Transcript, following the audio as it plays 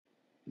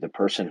the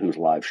person who's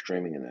live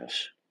streaming in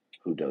this,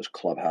 who does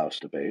Clubhouse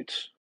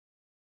debates.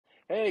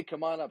 Hey,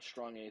 come on up,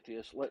 strong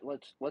atheist.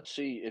 Let's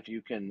see if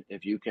you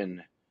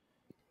can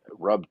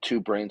rub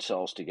two brain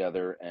cells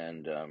together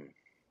and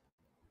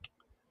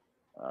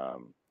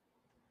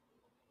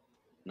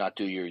not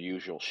do your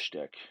usual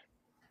shtick.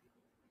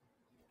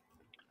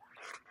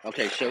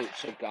 Okay, so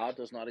God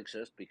does not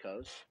exist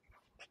because.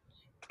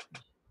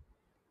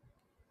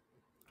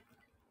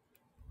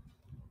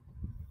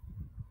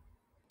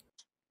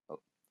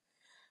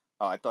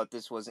 Oh, I thought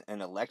this was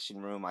an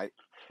election room. I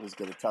was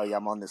going to tell you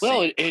I'm on the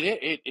Well, same.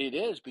 it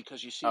is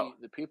because you Oh, see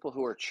the people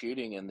who are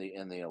cheating in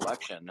the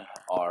election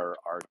are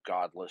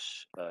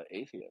godless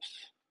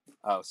atheists.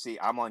 oh, see,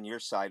 I'm on your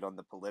side on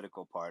the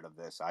political part of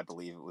this. I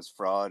believe it was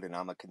fraud, and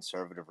I'm a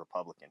conservative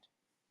Republican.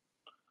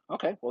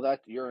 Okay, well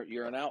that you're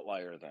an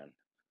outlier then.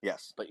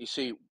 Yes. But you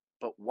see,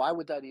 but why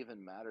would that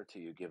even matter to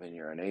you, given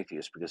you're an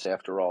atheist? Because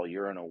after all,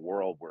 you're in a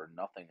world where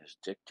nothing is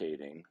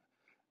dictating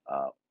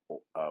uh,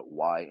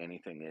 why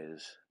anything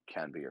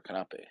can be, or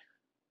cannot be.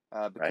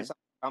 Right? Because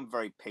I'm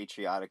very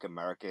patriotic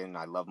American.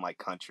 I love my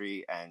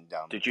country, and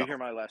Did you hear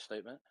my last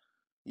statement?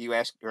 you're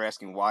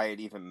asking why it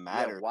even Yeah.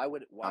 matters. Why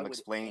would I'm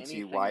explaining to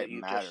you anything why that it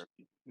you just matters.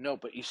 no?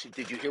 But you see,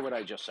 did you hear what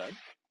I just said?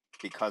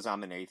 Because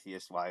I'm an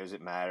atheist, why does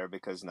it matter?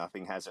 Because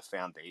nothing has a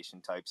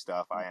foundation type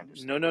stuff. I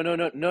understand.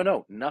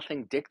 No.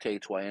 Nothing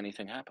dictates why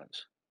anything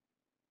happens.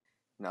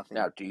 Nothing.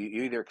 Now, do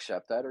you either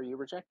accept that or you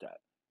reject that?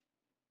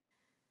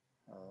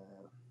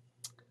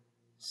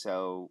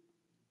 So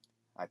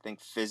I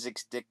think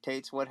physics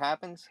dictates what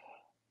happens.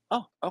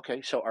 Oh,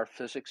 okay. So are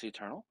physics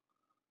eternal?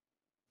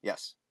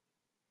 Yes.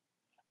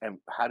 And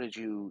how did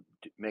you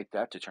make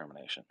that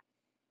determination?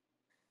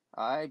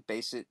 I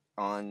base it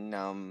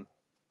on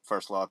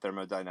first law of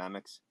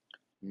thermodynamics.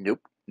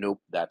 Nope.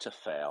 That's a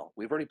fail.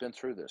 We've already been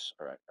through this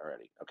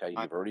already. Okay,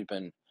 I you've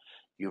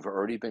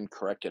already been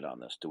corrected on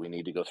this. Do we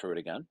need to go through it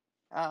again?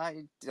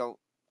 I don't.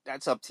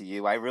 That's up to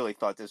you. I really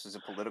thought this was a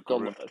political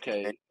room.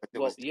 Okay. It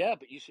Well, was yeah,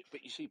 but you see,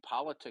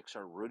 politics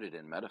are rooted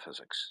in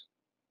metaphysics.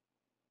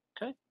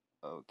 Okay.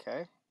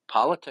 okay.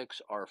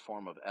 Politics are a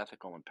form of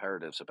ethical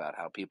imperatives about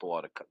how people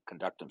ought to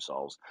conduct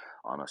themselves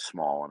on a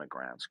small and a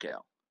grand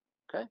scale.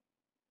 Okay.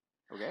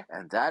 Okay.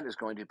 And that is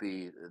going to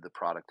be the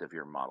product of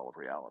your model of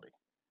reality.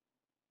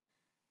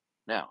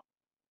 Now,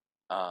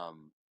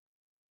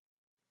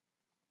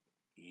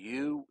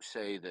 you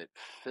say that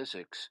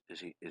physics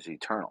is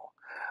eternal.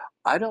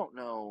 I don't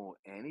know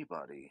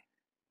anybody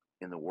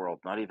in the world,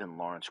 not even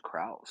Lawrence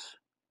Krauss,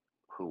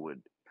 who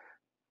would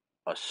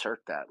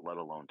assert that, let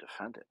alone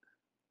defend it.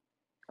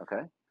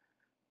 Okay?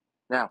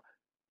 Now,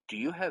 do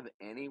you have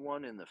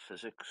anyone in the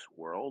physics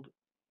world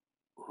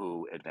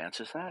who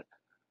advances that?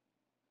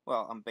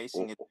 Well, I'm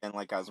basing it, and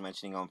like I was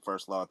mentioning, on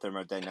first law of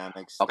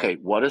thermodynamics, that Okay,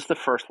 what is the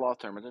first law of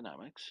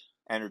thermodynamics?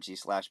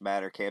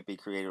 energy/matter can't be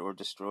created or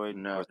destroyed,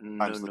 or No.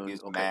 sometimes they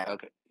use Okay, math.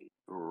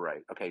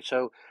 right. Okay,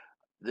 so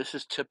this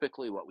is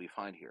typically what we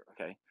find here.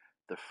 Okay,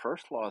 the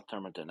first law of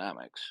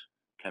thermodynamics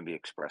can be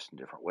expressed in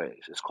different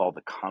ways. It's called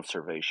the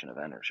conservation of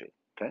energy.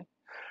 Okay,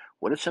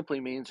 what it simply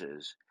means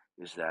is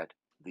that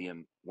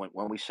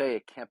when we say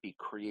it can't be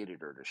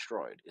created or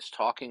destroyed, it's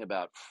talking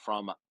about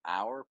from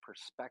our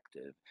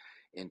perspective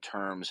in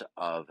terms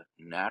of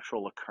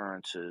natural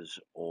occurrences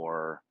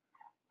or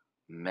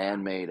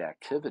man-made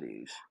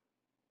activities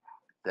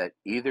that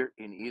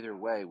in either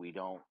way we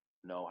don't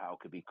know how it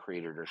could be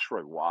created or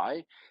destroyed.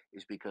 Why?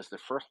 Is because the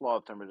first law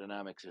of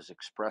thermodynamics is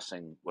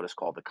expressing what is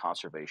called the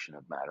conservation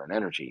of matter and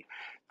energy,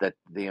 that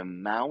the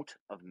amount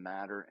of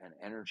matter and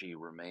energy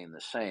remain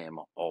the same,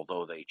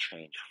 although they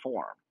change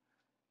form,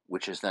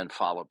 which is then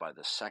followed by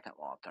the second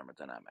law of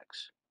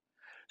thermodynamics.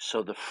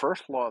 So the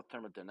first law of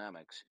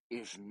thermodynamics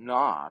is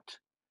not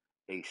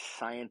a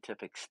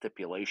scientific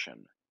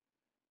stipulation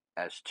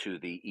as to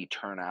the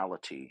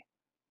eternality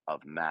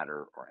of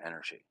matter or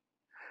energy.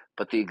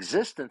 But the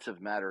existence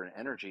of matter and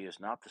energy is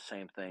not the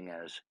same thing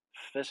as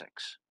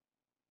physics.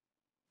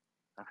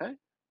 Okay?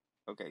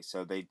 Okay,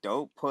 so they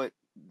don't put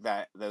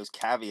those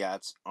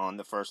caveats on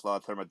the first law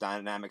of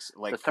thermodynamics, The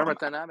like from our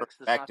thermodynamics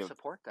does not perspective.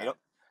 support They that. don't.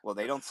 Well,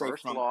 they The don't say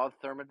first from. law of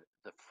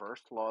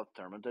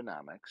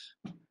thermodynamics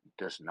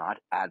does not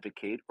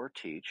advocate or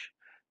teach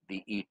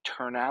the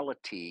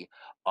eternality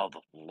of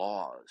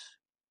laws.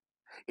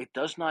 It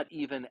does not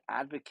even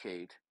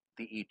advocate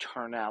the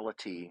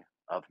eternality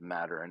of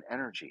matter and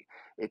energy.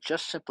 It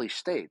just simply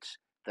states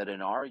that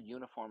in our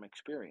uniform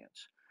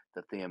experience,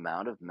 that the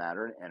amount of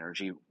matter and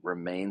energy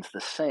remains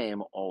the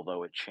same,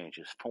 although it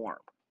changes form.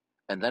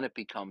 And then it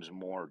becomes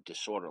more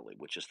disorderly,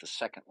 which is the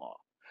second law.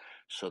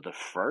 So the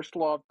first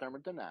law of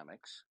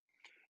thermodynamics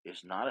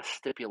is not a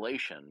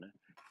stipulation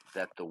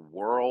that the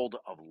world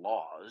of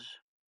laws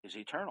is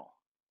eternal,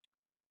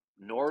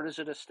 nor is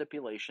it a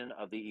stipulation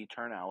of the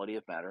eternality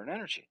of matter and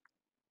energy.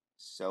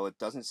 So it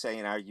doesn't say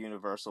in our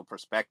universal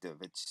perspective.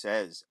 It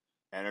says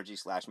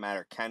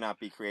energy/matter cannot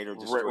be created or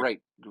destroyed.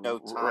 Right. No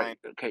time.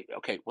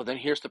 Okay. Well, then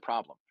here's the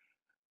problem.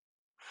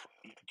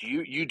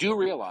 You do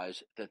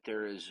realize that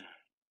there is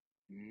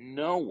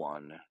no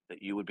one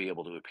that you would be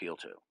able to appeal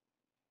to.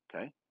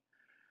 Okay.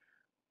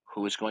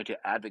 who is going to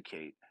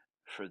advocate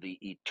for the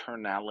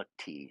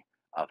eternality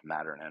of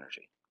matter and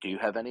energy. Do you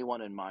have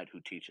anyone in mind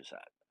who teaches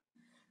that?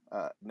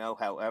 No,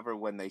 however,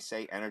 when they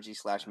say energy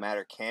slash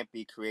matter can't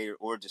be created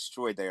or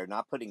destroyed, they are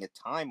not putting a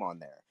time on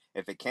there.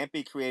 If it can't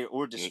be created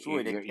or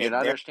destroyed, You're it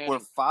not therefore understanding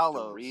the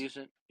follows.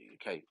 reason.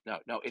 Okay,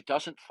 no, it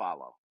doesn't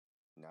follow.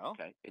 No,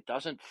 Okay, it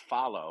doesn't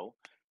follow.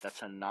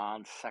 That's a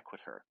non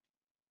sequitur.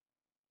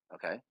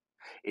 Okay,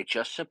 it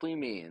just simply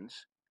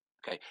means.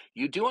 Okay,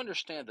 you do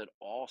understand that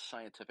all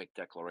scientific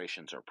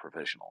declarations are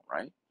provisional,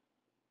 right?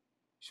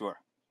 sure.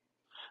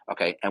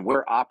 Okay, and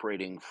we're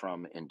operating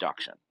from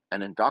induction,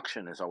 and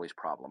induction is always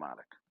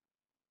problematic.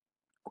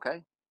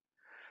 Okay,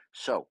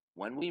 so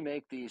when we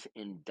make these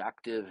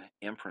inductive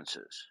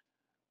inferences,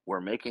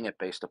 we're making it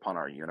based upon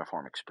our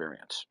uniform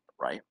experience,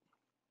 right?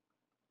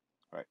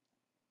 Right.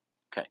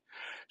 Okay,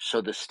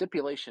 so the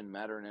stipulation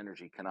matter and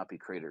energy cannot be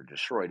created or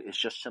destroyed is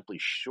just simply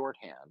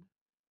shorthand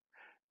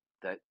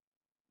that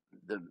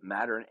the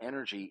matter and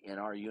energy in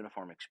our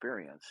uniform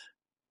experience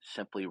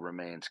simply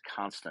remains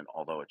constant,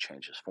 although it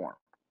changes form.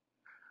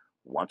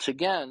 Once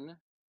again,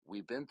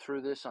 we've been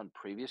through this on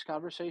previous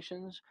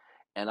conversations,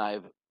 and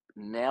I've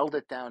nailed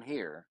it down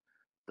here.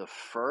 The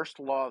first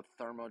law of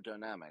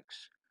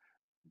thermodynamics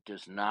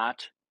does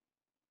not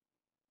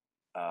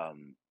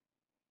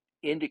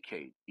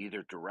indicate,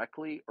 either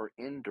directly or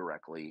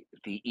indirectly,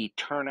 the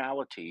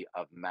eternality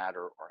of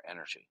matter or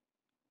energy.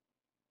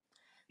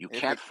 You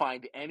If can't it,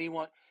 find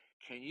anyone.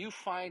 Can you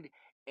find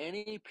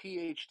any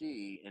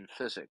PhD in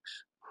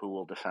physics who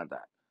will defend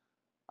that?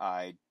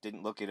 I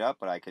didn't look it up,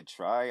 but I could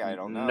try. I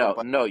don't know, No,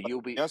 no, but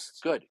you'll be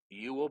just good.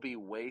 You will be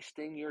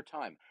wasting your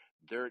time.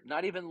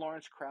 Not even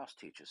Lawrence Krauss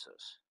teaches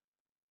this.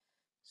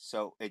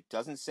 so it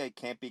doesn't say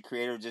can't be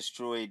created or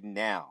destroyed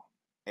now.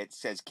 It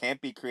says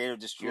can't be created or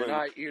You're destroyed, which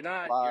not, you're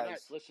not, you're not.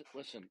 implies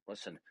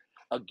Listen.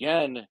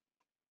 Again,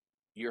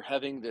 you're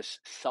having this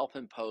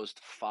self-imposed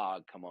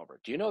fog come over.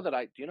 Do you know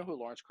who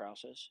Lawrence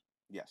Krauss is?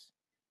 yes.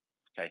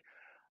 Okay.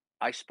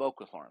 I spoke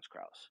with Lawrence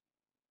Krauss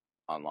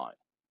online.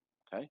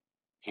 Okay.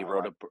 He Oh,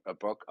 wrote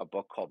a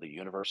book called The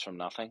Universe from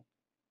Nothing.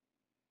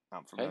 I'm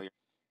Okay. familiar.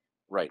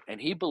 Right.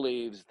 And he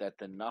believes that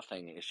the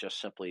nothing is just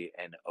simply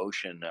an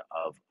ocean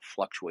of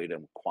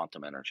fluctuating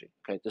quantum energy.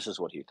 Okay. This is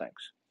what he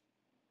thinks.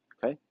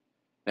 Okay.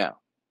 Now,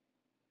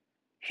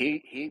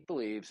 he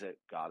believes that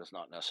God is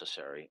not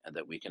necessary and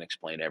that we can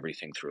explain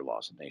everything through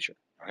laws of nature.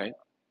 Okay.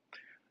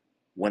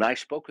 When I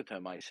spoke with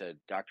him, I said,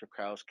 Dr.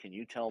 Krauss, can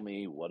you tell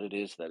me what it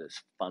is that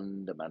is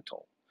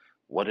fundamental?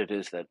 What it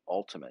is that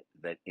ultimate,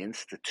 that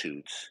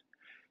institutes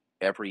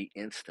every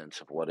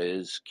instance of what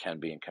is, can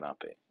be, and cannot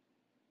be?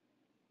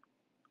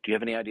 Do you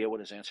have any idea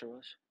what his answer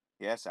was?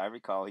 Yes, I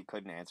recall he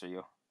couldn't answer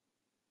you.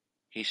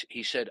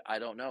 He said, I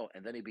don't know.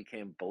 And then he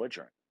became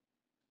belligerent.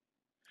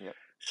 Yep.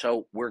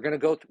 So we're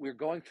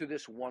going through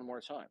this one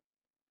more time.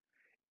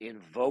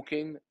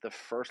 Invoking the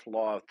first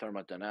law of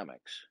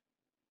thermodynamics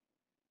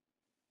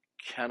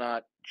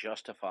cannot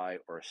justify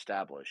or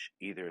establish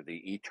either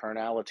the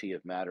eternality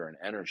of matter and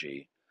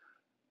energy,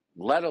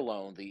 let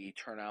alone the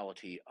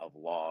eternality of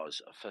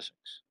laws of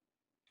physics.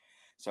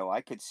 So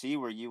I could see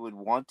where you would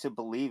want to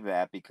believe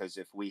that because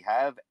if we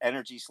have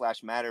energy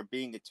slash matter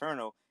being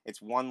eternal,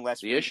 it's one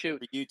less The reason issue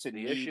for you to the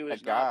need issue a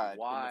is not God in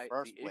the why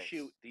first place.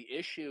 the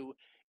issue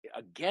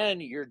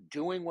again, you're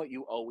doing what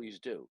you always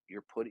do.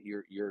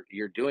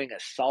 You're doing a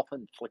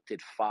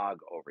self-inflicted fog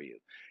over you.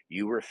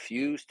 You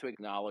refuse to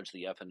acknowledge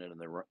the elephant in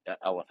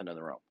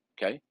the room.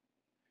 Okay?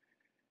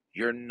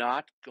 You're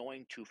not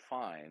going to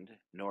find,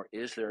 nor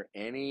is there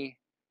any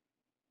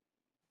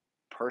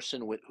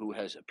person who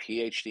has a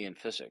PhD in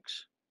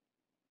physics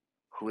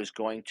who is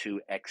going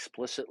to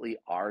explicitly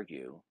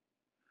argue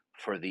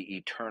for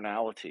the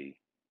eternality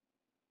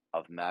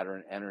of matter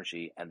and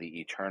energy and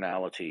the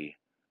eternality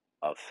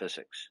of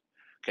physics.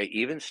 Okay,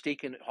 even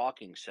Stephen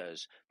Hawking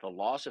says the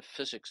laws of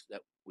physics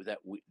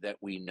that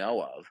we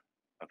know of,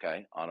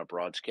 okay, on a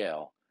broad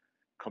scale,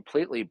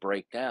 completely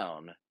break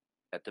down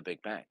at the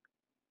Big Bang.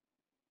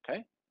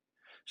 Okay,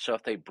 so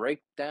if they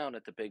break down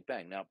at the Big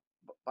Bang, now,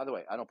 by the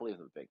way, I don't believe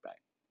in the Big Bang.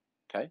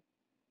 Okay,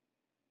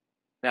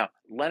 now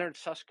Leonard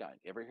Susskind,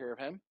 you ever hear of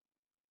him?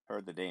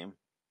 Heard the name.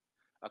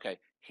 Okay,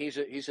 he's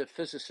a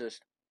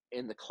physicist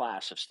in the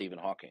class of Stephen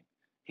Hawking.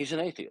 He's an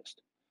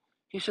atheist.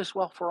 He says,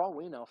 well, for all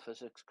we know,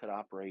 physics could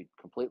operate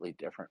completely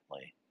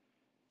differently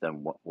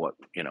than what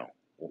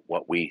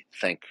we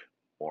think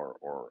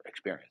or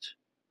experience.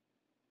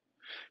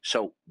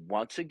 So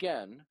once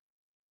again,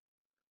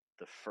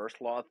 the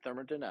first law of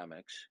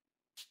thermodynamics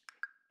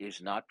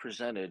is not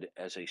presented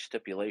as a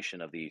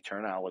stipulation of the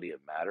eternality of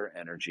matter,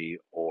 energy,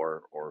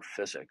 or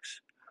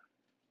physics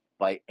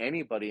by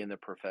anybody in the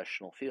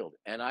professional field.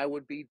 And I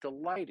would be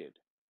delighted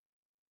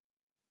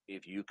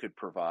if you could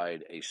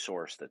provide a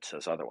source that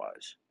says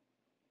otherwise.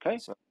 Okay?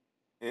 So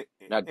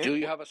Now, do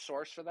you have a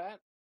source for that?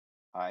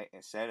 I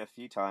said a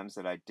few times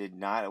that I did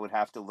not. I would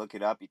have to look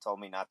it up. You told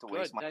me not to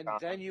waste Good. my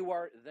Then time. you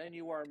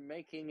are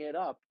making it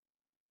up.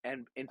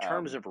 And in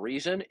terms Um, of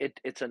reason,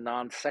 it's a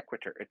non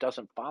sequitur. It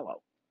doesn't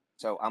follow.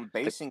 So I'm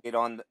basing it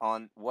on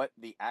what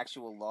the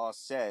actual law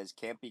says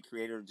can't be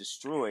created or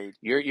destroyed.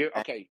 You're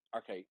And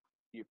okay.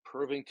 You're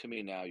proving to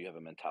me now you have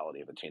a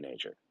mentality of a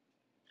teenager.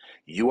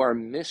 You are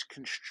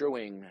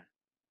misconstruing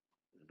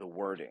the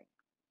wording.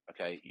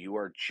 Okay, you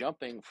are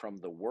jumping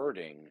from the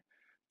wording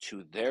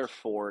to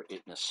therefore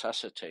it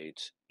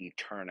necessitates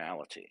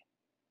eternality.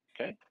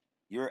 Okay.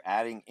 you're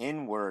adding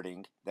in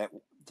wording that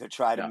to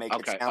try to No. make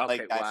it Okay. sound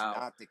like Okay. that's Wow.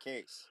 not the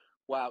case.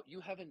 Wow.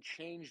 You haven't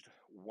changed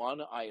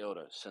one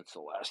iota since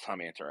the last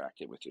time I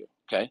interacted with you.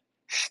 Okay.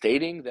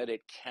 Stating that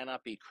it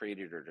cannot be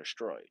created or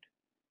destroyed.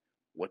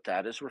 What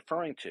that is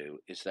referring to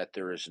is that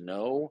there is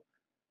no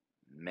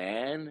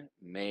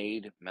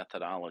man-made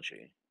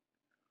methodology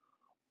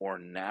or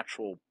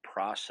natural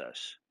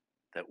process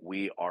that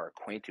we are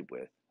acquainted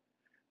with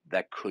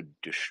that could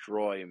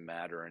destroy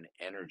matter and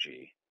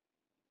energy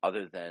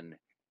other than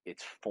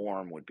its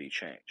form would be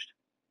changed.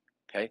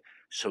 Okay?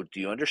 So do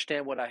you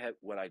understand what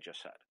I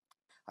just said?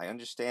 I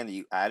understand that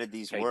you added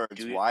these Okay, words.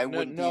 do you Why no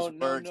wouldn't no these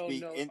no words no be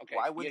no in? okay.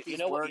 Why wouldn't You these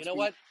know what? You words know be?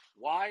 what?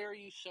 Why are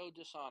you so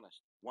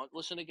dishonest?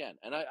 Listen again.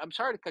 And I'm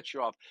sorry to cut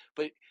you off,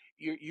 but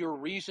you're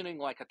reasoning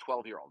like a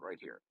 12-year-old right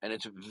here, and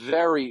it's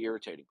very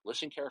irritating.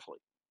 Listen carefully.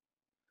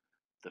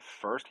 The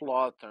first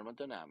law of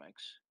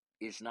thermodynamics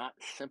is not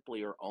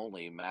simply or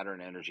only matter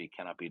and energy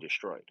cannot be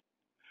destroyed.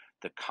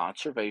 The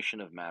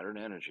conservation of matter and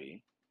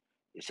energy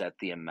is that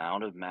the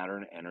amount of matter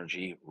and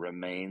energy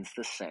remains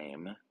the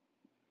same,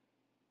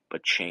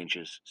 but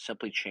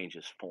simply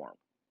changes form.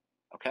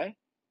 Okay?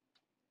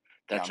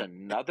 Yeah, That's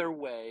another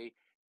way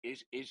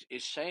is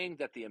saying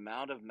that the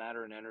amount of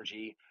matter and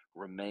energy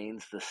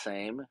remains the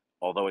same,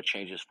 although it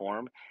changes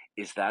form.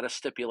 Is that a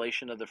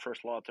stipulation of the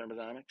first law of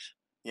thermodynamics?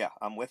 yeah,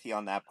 I'm with you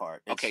on that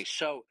part. Okay, It's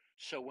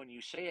so when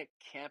you say it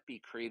can't be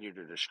created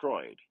or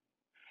destroyed,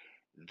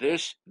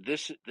 this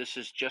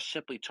is just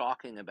simply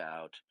talking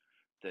about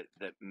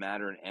that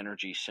matter and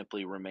energy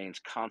simply remains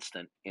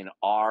constant in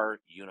our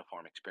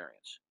uniform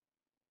experience.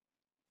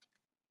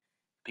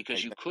 Because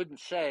okay. you couldn't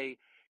say,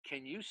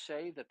 can you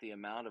say that the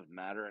amount of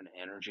matter and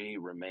energy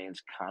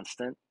remains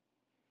constant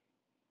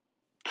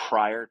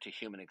prior to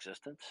human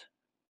existence?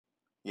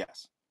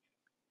 Yes,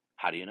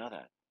 How do you know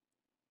that?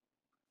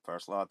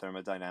 first law of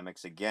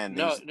thermodynamics. Again,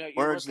 No, these no,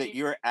 you're words that repeat.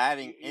 you're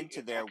adding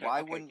into there. Okay,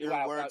 Why okay, wouldn't your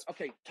wow, wow. words?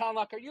 Okay, Tom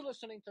Luck, are you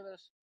listening to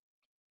this?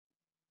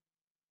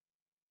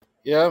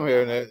 Yeah, I'm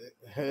hearing it.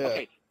 Yeah.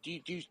 Okay, do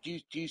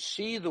you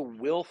see the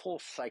willful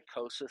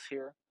psychosis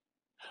here?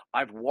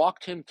 I've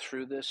walked him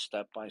through this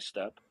step by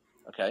step.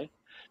 Okay,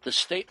 the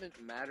statement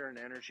matter and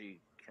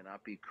energy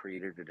cannot be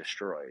created or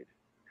destroyed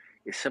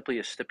is simply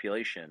a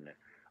stipulation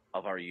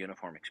of our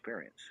uniform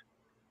experience.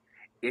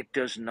 It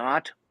does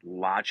not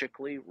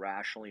logically,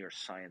 rationally, or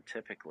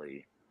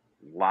scientifically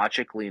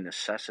logically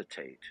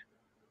necessitate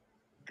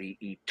the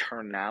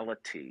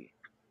eternality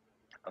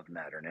of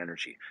matter and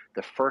energy.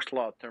 The first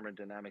law of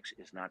thermodynamics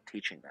is not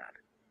teaching that.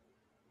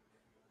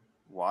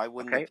 Why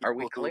wouldn't the Okay, are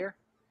we people who? clear?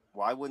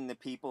 Why wouldn't the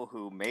people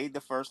who made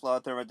the first law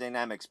of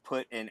thermodynamics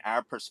put in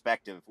our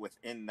perspective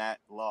within that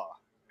law,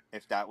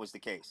 if that was the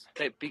case?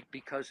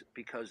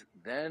 Because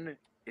then,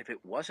 if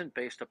it wasn't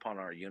based upon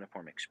our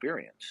uniform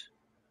experience,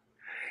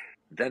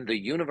 then the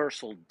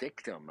universal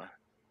dictum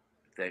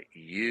that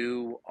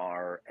you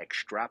are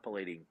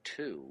extrapolating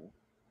to,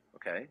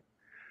 okay,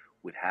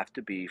 would have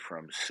to be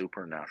from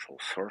supernatural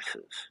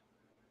sources.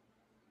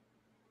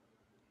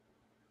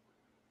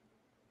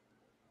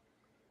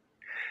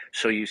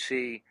 So you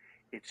see,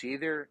 it's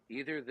either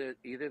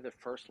the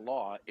first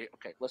law.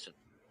 Okay, listen,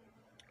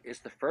 is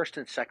the first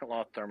and second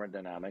law of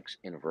thermodynamics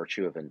in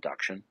virtue of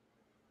induction?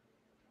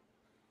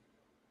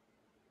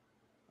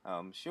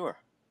 Sure.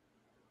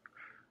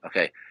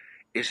 Okay,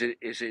 is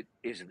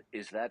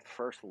that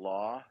first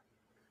law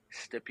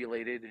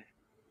stipulated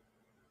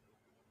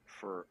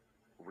for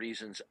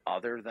reasons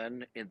other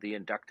than in the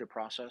inductive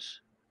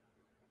process?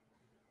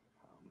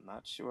 I'm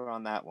not sure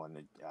on that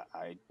one.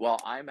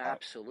 Well, I'm I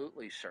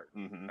absolutely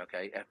certain. mm-hmm.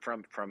 Okay,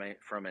 from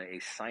a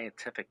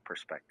scientific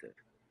perspective.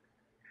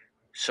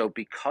 So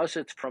because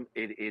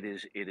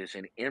it is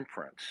an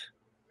inference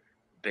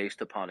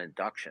based upon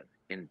induction.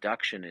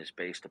 Induction is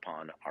based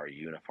upon our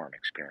uniform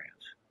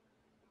experience.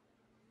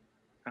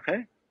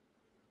 Okay?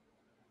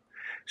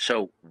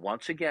 So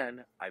once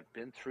again, I've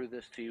been through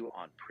this to you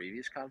on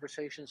previous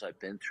conversations. I've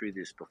been through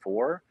this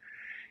before.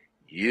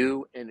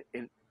 You and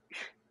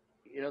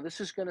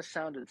this is going to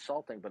sound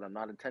insulting, but I'm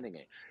not intending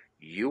it.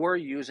 You are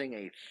using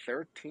a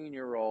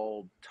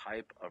 13-year-old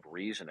type of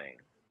reasoning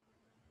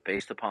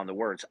based upon the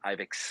words. I've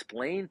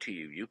explained to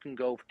you. You can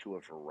go to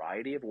a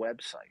variety of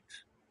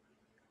websites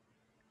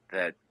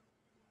that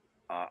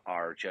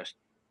are just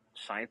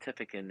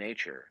scientific in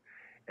nature,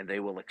 and they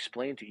will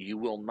explain to you. You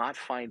will not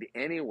find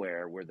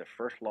anywhere where the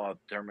first law of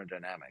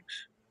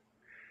thermodynamics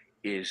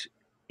is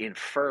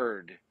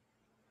inferred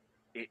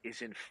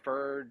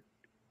inferred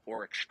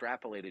or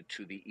extrapolated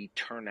to the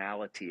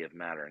eternality of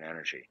matter and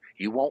energy.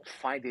 You won't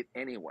find it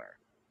anywhere.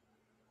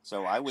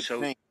 So I would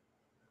So think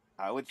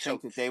so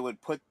that they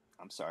would put.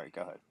 I'm sorry.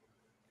 Go ahead.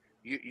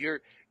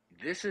 you're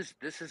this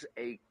is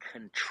a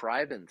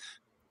contrivance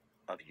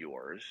of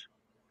yours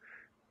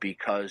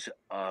because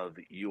of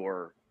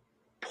your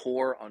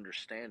poor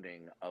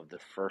understanding of the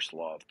first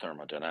law of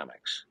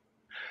thermodynamics.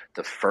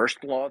 The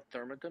first law of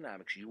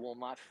thermodynamics you will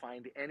not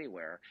find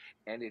anywhere,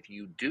 and if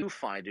you do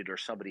find it or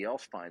somebody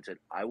else finds it,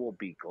 I will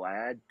be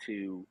glad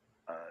to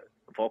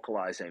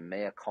vocalize a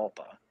mea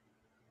culpa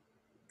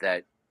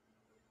that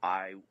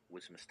I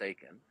was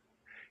mistaken.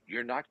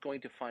 You're not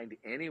going to find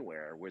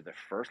anywhere where the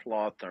first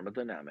law of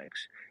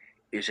thermodynamics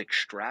is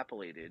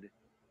extrapolated,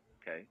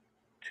 okay,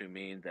 to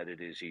mean that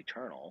it is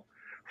eternal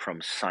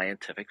from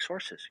scientific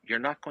sources. You're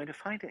not going to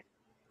find it.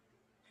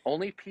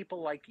 Only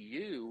people like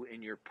you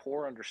in your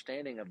poor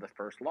understanding of the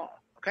first law,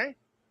 okay?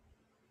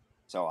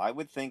 So I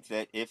would think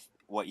that if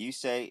what you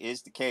say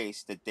is the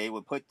case, that they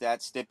would put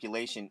that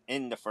stipulation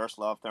in the first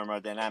law of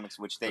thermodynamics,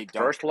 which they The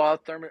don't. first law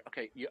of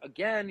thermodynamics,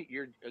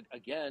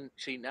 okay,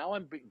 see, now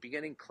I'm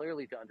beginning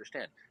clearly to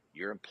understand.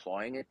 You're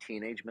employing a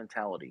teenage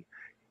mentality.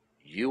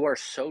 You are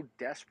so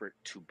desperate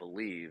to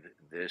believe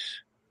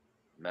this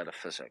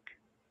metaphysic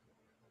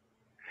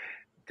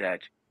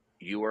that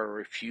you are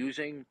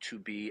refusing to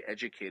be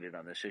educated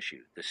on this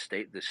issue.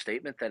 The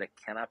statement that it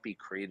cannot be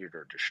created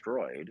or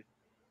destroyed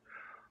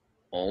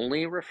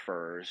only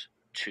refers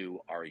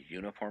to our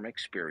uniform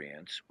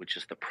experience, which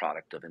is the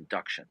product of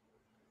induction.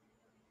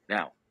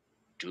 Now,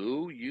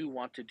 do you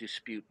want to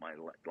dispute my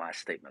last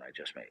statement I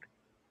just made?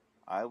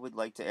 I would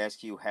like to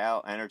ask you how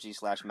energy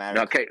 /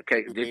 matter. Okay.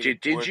 Did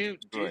you?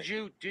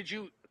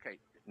 Okay.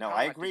 No, Tom,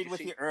 I agreed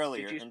with you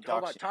earlier. Hold on,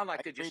 Induction. Tom, I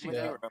did you agreed see with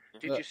that? you earlier.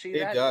 Did you see He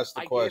that? dodged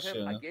the I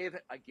question.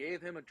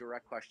 gave him a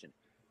direct question.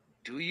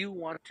 Do you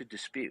want to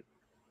dispute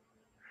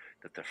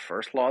that the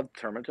first law of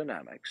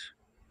thermodynamics,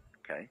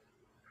 okay,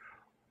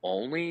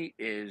 only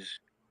is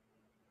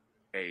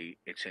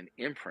it's an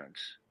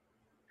inference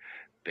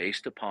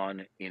based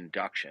upon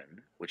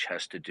induction, which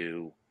has to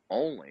do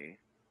only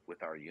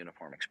with our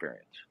uniform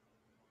experience?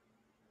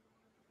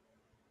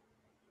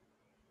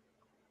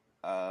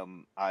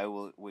 I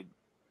would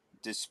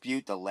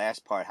dispute the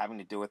last part having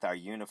to do with our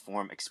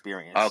uniform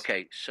experience.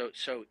 Okay, so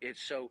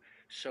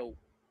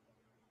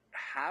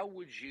how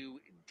would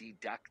you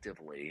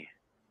deductively,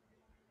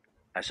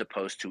 as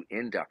opposed to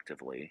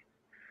inductively,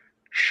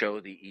 show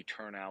the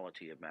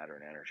eternality of matter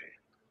and energy?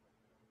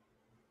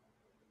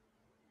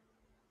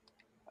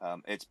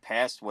 It's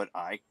past what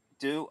I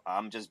do.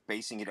 I'm just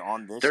basing it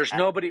on this. There's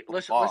nobody.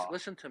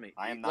 Listen to me.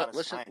 I am not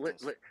a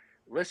scientist.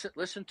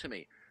 Listen to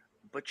me.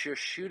 But you're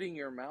shooting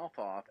your mouth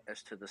off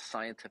as to the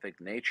scientific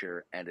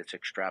nature and its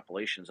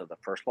extrapolations of the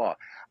first law.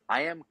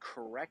 I am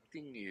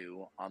correcting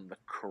you on the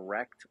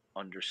correct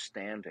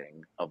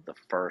understanding of the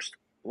first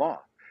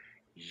law.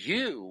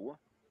 You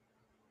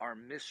are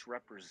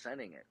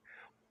misrepresenting it.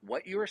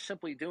 What you're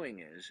simply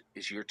doing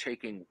is you're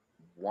taking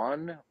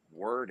one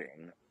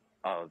wording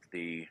of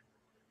the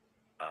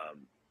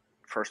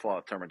first law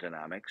of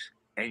thermodynamics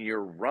and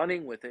you're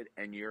running with it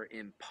and you're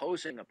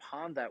imposing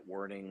upon that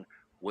wording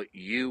what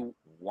you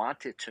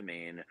want it to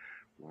mean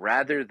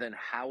rather than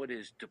how it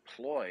is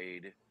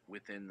deployed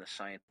within the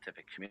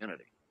scientific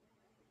community.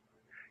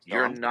 So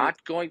You're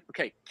not going,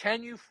 okay,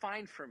 can you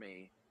find for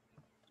me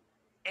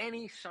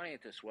any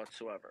scientist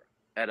whatsoever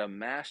at a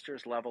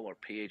master's level or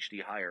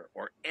PhD higher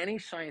or any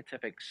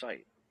scientific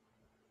site,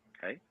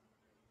 okay,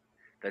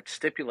 that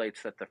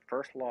stipulates that the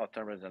first law of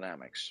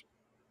thermodynamics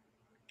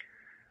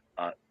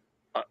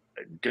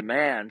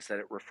demands that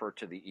it refer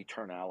to the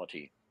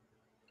eternality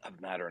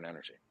of matter and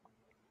energy?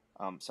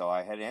 So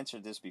I had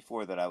answered this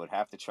before that I would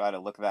have to try to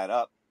look that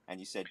up,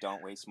 and you said,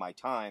 "Don't waste my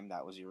time."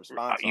 That was your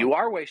response. You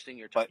are wasting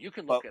your time. But, you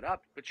can look it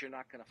up, but you're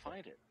not going to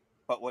find it.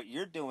 But what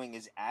you're doing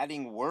is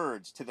adding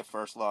words to the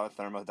first law of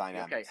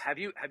thermodynamics. Okay. Have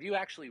you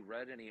actually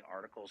read any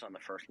articles on the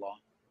first law?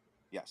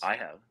 Yes. I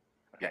have.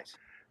 Okay. Yes.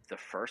 The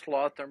first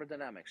law of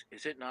thermodynamics,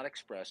 is it not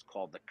expressed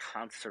called the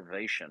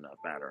conservation of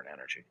matter and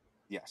energy?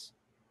 Yes.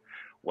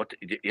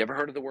 You ever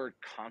heard of the word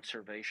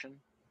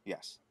conservation?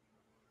 Yes.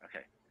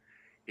 Okay.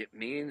 It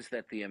means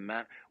that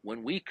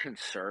when we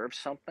conserve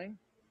something,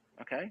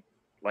 okay,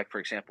 like for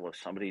example, if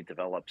somebody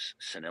develops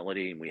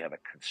senility and we have a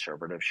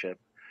conservativeship,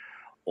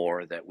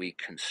 or that we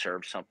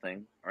conserve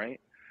something, right?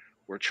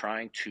 We're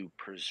trying to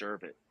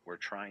preserve it. We're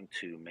trying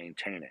to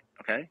maintain it,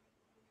 okay?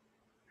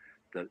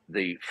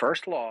 The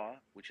first law,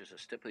 which is a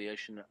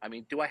stipulation, I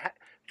mean, do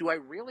I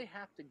really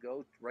have to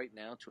go right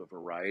now to a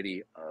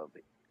variety of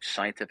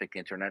scientific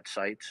internet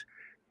sites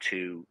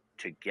to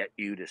get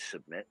you to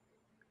submit,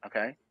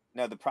 okay?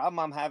 No, the problem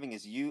I'm having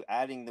is you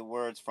adding the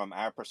words from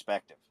our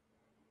perspective.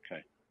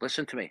 Okay.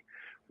 Listen to me.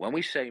 When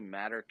we say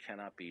matter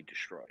cannot be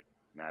destroyed,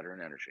 matter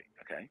and energy,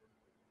 okay?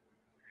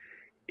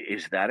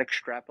 Is that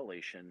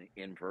extrapolation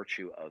in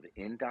virtue of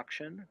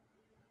induction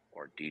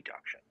or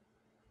deduction?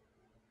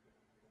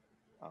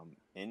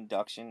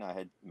 Induction, I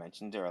had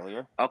mentioned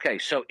earlier. Okay,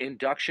 so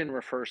induction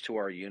refers to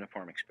our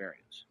uniform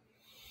experience.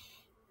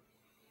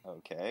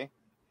 Okay.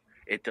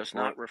 It does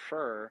not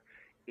refer,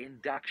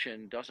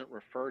 induction doesn't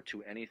refer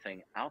to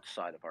anything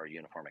outside of our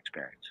uniform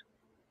experience.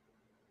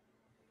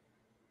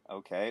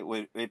 Okay.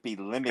 Would it be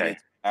limited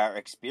to our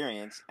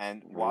experience?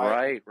 And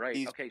why?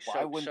 Right. Okay,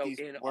 Why wouldn't these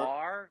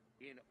work?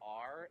 in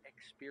our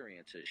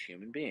experience as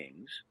human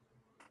beings,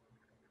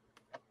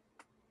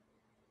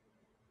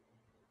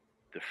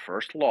 the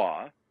first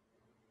law,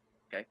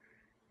 okay,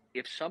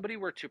 if somebody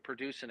were to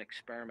produce an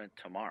experiment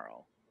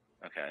tomorrow,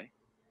 okay,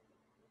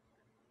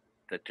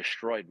 that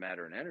destroyed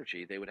matter and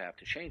energy, they would have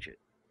to change it,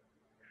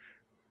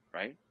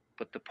 right?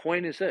 But the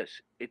point is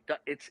this: it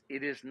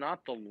is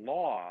not the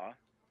law.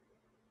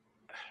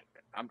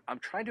 I'm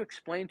trying to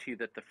explain to you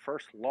that the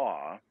first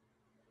law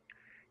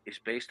is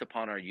based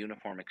upon our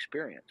uniform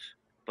experience,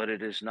 but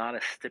it is not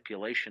a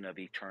stipulation of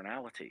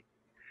eternality.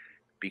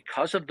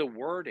 Because of the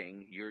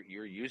wording,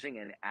 you're using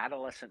an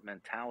adolescent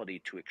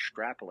mentality to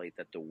extrapolate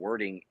that the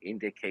wording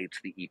indicates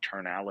the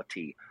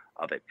eternality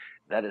of it.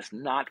 That is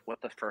not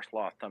what the first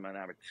law of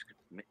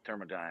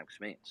thermodynamics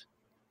means.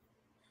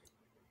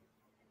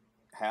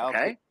 How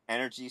Okay? could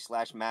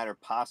energy/matter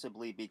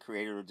possibly be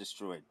created or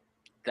destroyed?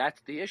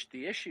 That's the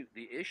issue.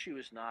 The issue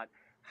is not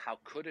how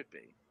could it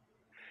be.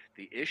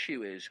 The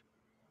issue is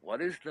what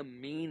is the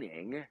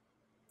meaning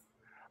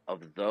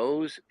of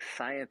those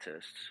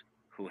scientists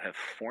who have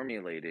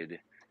formulated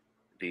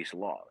these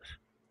laws.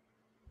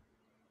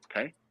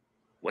 Okay?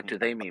 What do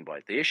they mean by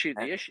it? The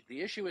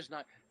issue is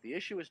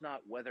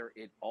not whether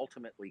it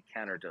ultimately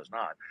can or does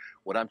not.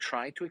 What I'm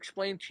trying to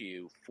explain to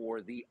you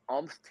for the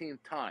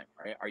umpteenth time,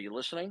 right? Are you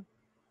listening?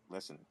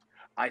 Listen.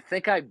 I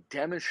think I've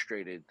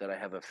demonstrated that I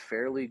have a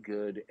fairly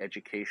good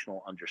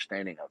educational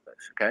understanding of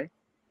this, okay?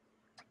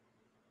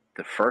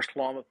 The first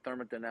law of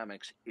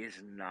thermodynamics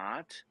is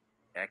not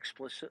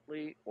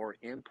explicitly or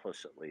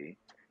implicitly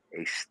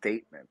a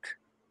statement,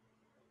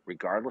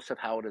 regardless of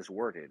how it is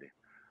worded,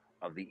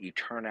 of the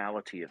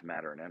eternality of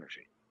matter and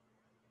energy.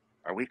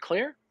 Are we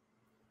clear?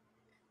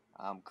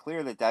 I'm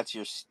clear that that's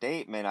your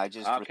statement. I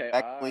just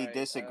respectfully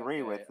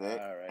disagree with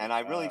it. And I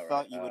really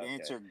thought you would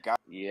answer God.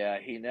 Yeah,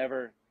 he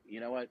never, you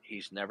know what?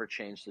 He's never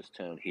changed his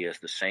tune. He has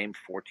the same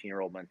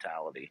 14-year-old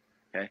mentality.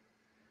 Okay.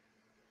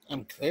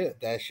 I'm clear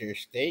that's your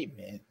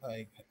statement.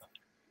 Like,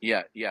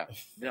 yeah.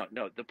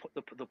 No.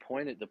 The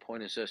point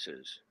is this: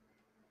 is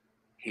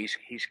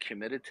he's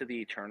committed to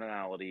the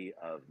eternality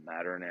of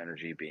matter and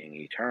energy being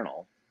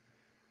eternal,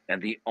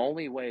 and the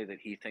only way that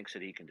he thinks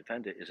that he can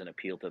defend it is an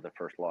appeal to the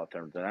first law of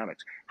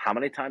thermodynamics. How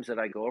many times did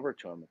I go over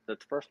to him that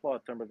the first law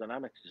of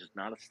thermodynamics is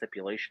not a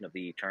stipulation of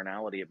the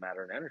eternality of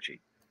matter and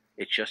energy?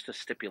 It's just a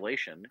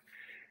stipulation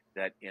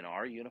that in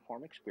our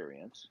uniform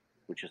experience,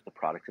 which is the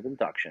product of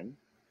induction,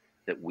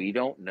 that we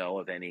don't know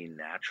of any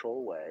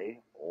natural way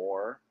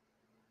or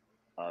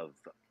of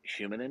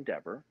human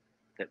endeavor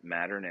that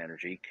matter and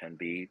energy can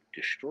be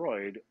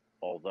destroyed,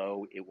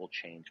 although it will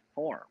change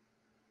form.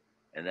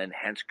 And then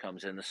hence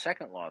comes in the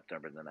second law of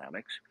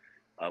thermodynamics,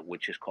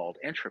 which is called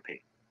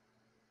entropy.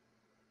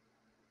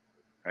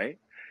 Right?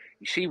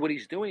 You see, what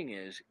he's doing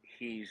is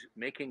he's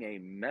making a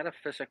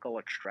metaphysical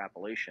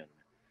extrapolation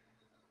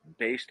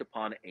based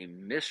upon a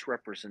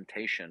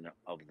misrepresentation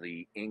of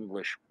the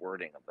English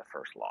wording of the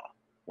first law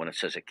when it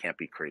says it can't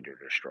be created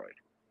or destroyed.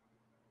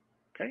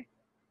 Okay?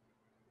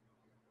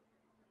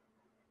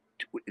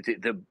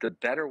 The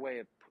better way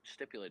of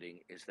stipulating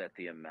is that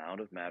the amount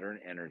of matter and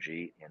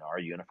energy in our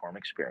uniform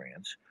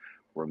experience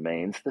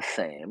remains the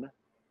same,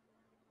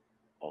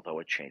 although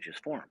it changes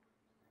form.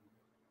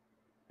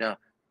 Now,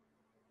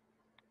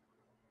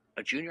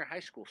 a junior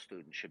high school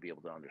student should be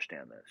able to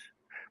understand this.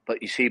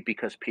 But you see,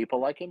 because people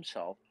like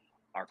himself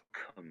are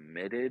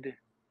committed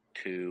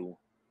to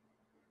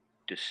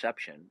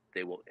deception,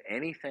 they will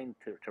anything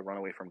to run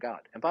away from God.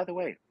 And by the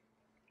way,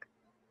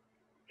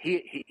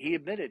 he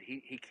admitted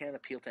he can't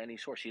appeal to any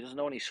source. He doesn't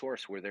know any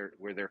source where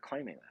they're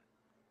claiming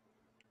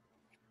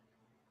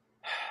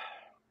that.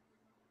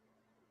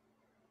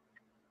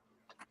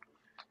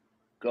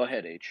 Go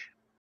ahead, H.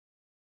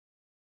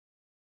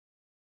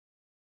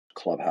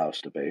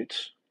 Clubhouse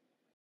Debates.